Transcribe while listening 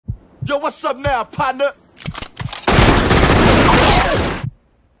Yo, what's up now, partner?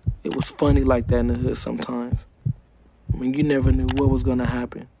 It was funny like that in the hood sometimes. I mean, you never knew what was gonna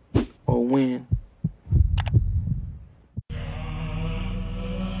happen or when.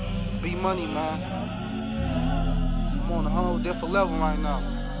 It's B Money, man. I'm on a whole different level right now.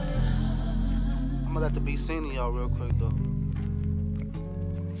 I'm gonna let the beat sing to y'all real quick, though.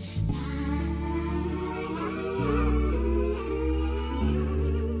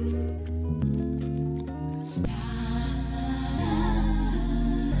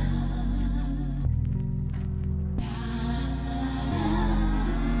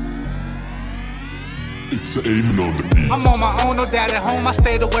 It's aiming on the beat. I'm on my own, no dad at home, I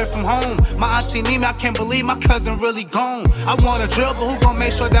stayed away from home. My auntie need me, I can't believe my cousin really gone. I want a drill, but who gon'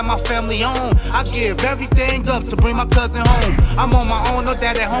 make sure that my family own? I give everything up to bring my cousin home. I'm on my own, no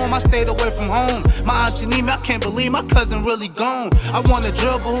dad at home, I stayed away from home. My auntie need me, I can't believe my cousin really gone. I want a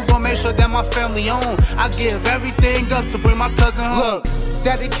drill, but who gon' make sure that my family own? I give everything up to bring my cousin home. Look,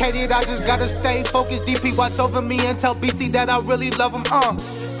 dedicated, I just gotta stay focused. DP watch over me and tell BC that I really love him.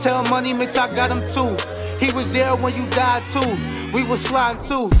 Tell Money Mitch I got him too. He was there when you died too. We was sliding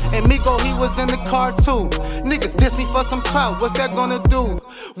too. And Migoo, he was in the car too. Niggas diss me for some clout, what's that gonna do?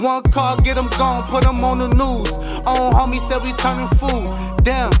 One call, get him gone, put him on the news. Own homie said we turning food.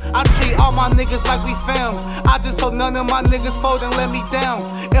 Damn, I treat all my niggas like we fam. I just hope none of my niggas fold and let me down.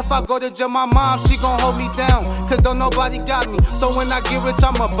 If I go to jail, my mom, she gon' hold me down. Cause don't nobody got me. So when I get rich,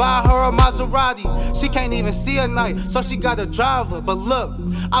 I'ma buy her a Maserati. She can't even see a night, so she got a driver. But look,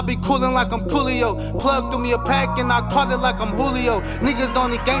 I be coolin' like I'm Coolio. Plug through me a pack and I call it like I'm Julio. Niggas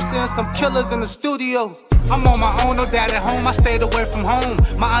only gangster and some killers in the studio. I'm on my own, no dad at home, I stayed away from home.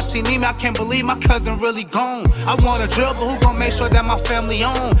 My auntie need me, I can't believe my cousin really gone. I want a drill, but who gon' make sure that my family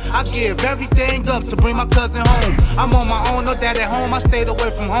own? I give everything up to bring my cousin home. I'm on my own, no dad at home, I stayed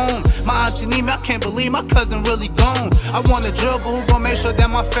away from home. My auntie need me, I can't believe my cousin really gone. I want a drill, but who gon' make sure that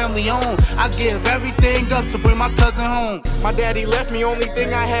my family own? I give everything up to bring my cousin home. My daddy left me, only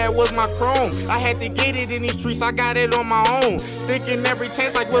thing I had was my chrome. I had to get it in these streets, I got it on my own. Thinking every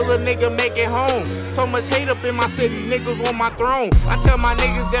chance like, will a nigga make it home? So much hate up in my city, niggas want my throne. I tell my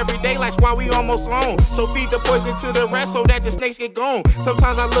niggas every day like squad we almost on. So feed the poison to the rest so that the snakes get gone.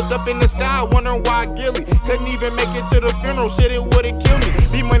 Sometimes I look up in the sky wondering why Gilly couldn't even make it to the funeral, shit it would've killed me.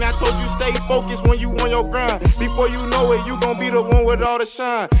 B-Money, I told you stay focused when you on your grind. Before you know it, you gon' be the one with all the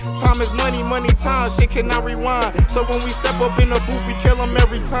shine. Time is money, money time, shit cannot rewind. So when we step up in the booth, we kill them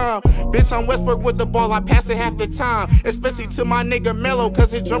every time. Bitch, I'm Westbrook with the ball, I pass it half the time. Especially to my nigga Mello,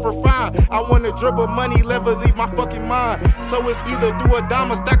 cause his jumper fine. I wanna dribble money, never leave my fucking mind. So it's either do a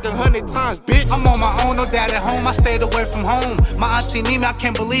dime or stack 100 times, bitch. I'm on my own, no dad at home, I stayed away from home. My auntie need me, I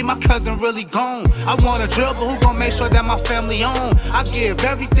can't believe my cousin really gone. I want a drill, but who gon' make sure that my family own? I give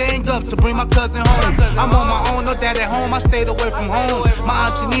everything up to bring my cousin home. I'm on my own, no dad at home, I stayed away from home.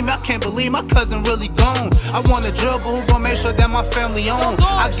 My auntie need me, I can't believe my cousin really gone. I want a drill, but who gon' make sure that my family own?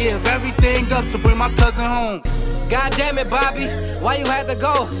 I give everything up to bring my cousin home. God damn it, Bobby, why you had to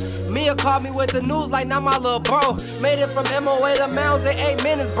go? Mia called me with the news like not my little bro. Made it from MOA to Mounds in 8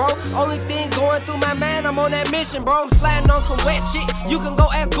 minutes, bro. Only thing going through my mind, I'm on that mission, bro. I'm sliding on some wet shit. You can go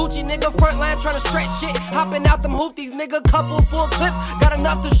ask Gucci, nigga. Front line trying to stretch shit. Hopping out them hoopties, nigga. Couple full clips. Got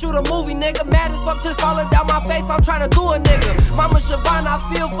enough to shoot a movie, nigga. Mad as fuck, just falling down my face. I'm trying to do a nigga. Mama Siobhan, I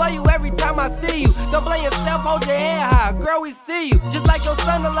feel for you every time I see you. Don't blame yourself, hold your head high. Girl, we see you. Just like your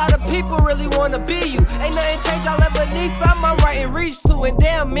son, a lot of people really wanna be you. Ain't nothing changed, I'll ever need something I'm writing reach to. And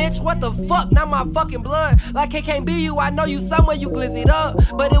damn, Mitch, what the fuck? Not my fucking blood. Like it can't be you, I know you somewhere, you glizzied up.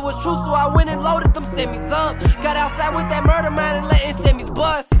 But it was true, so I went and loaded them semis up. Got outside with that murder mind and letting semis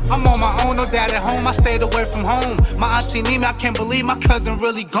bust. I'm on my own, no dad at home, I stayed away from home. My auntie need me, I can't believe my cousin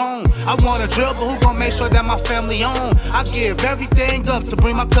really gone. I want a drill, but who gon' make sure that my family own? I give everything up to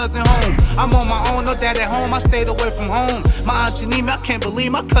bring my cousin home. I'm on my own, no dad at home, I stayed away from home. My auntie need me, I can't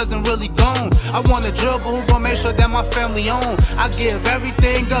believe my cousin really gone. I want a drill, but who gon' make sure that my family own? I give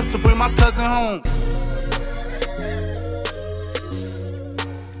everything up to bring my cousin home.